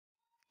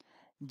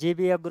G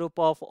be a group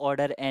of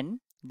order n,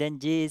 then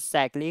G is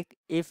cyclic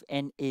if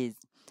n is.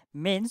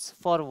 Means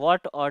for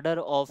what order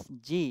of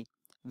G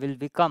will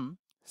become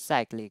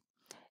cyclic.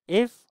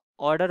 If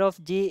order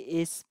of G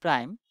is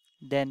prime,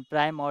 then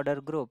prime order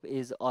group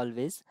is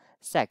always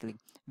cyclic.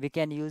 We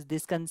can use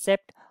this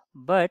concept,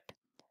 but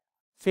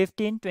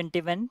 15,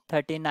 21,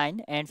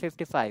 39 and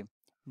 55,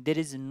 there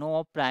is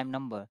no prime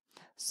number.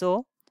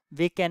 So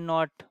we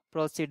cannot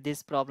proceed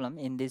this problem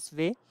in this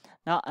way.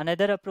 Now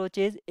another approach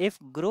is if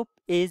group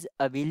is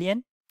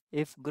abelian,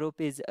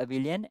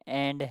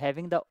 and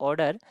having the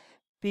order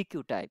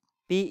PQ type,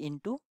 P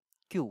into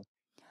Q,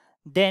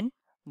 then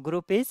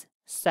group is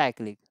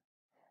cyclic.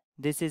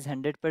 This is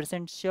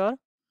 100% sure.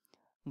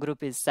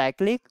 Group is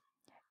cyclic.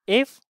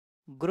 If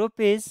group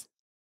is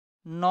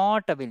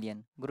not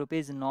abelian,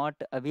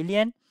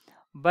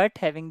 but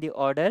having the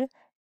order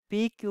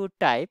PQ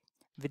type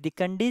with the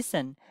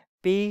condition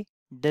P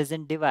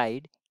doesn't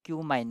divide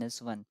Q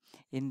minus 1.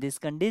 In this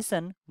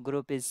condition,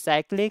 group is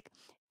cyclic.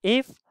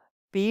 If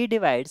P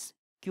divides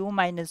Q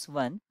minus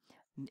 1,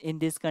 in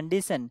this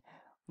condition,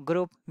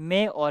 group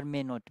may or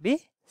may not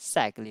be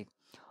cyclic.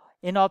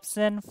 In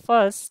option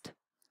first,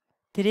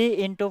 3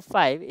 into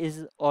 5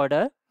 is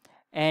order,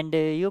 and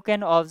you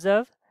can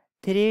observe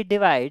 3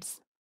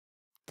 divides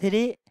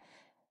 3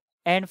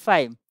 and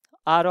 5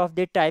 are of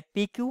the type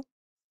PQ,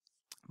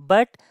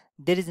 but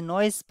there is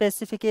no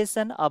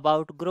specification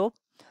about group,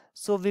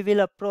 so we will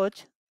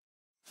approach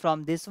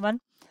from this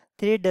one.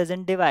 3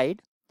 doesn't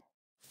divide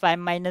 5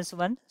 minus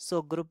 1,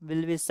 so group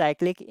will be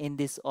cyclic in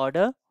this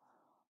order.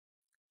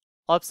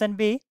 Option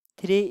B,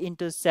 3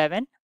 into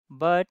 7,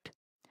 but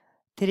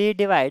 3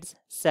 divides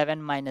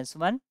 7 minus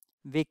 1.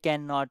 We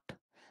cannot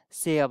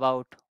say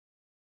about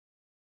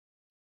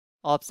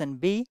option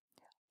B,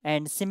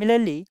 and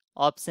similarly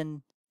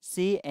option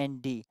C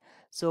and D.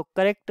 So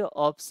correct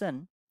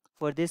option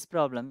for this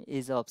problem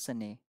is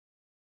option A.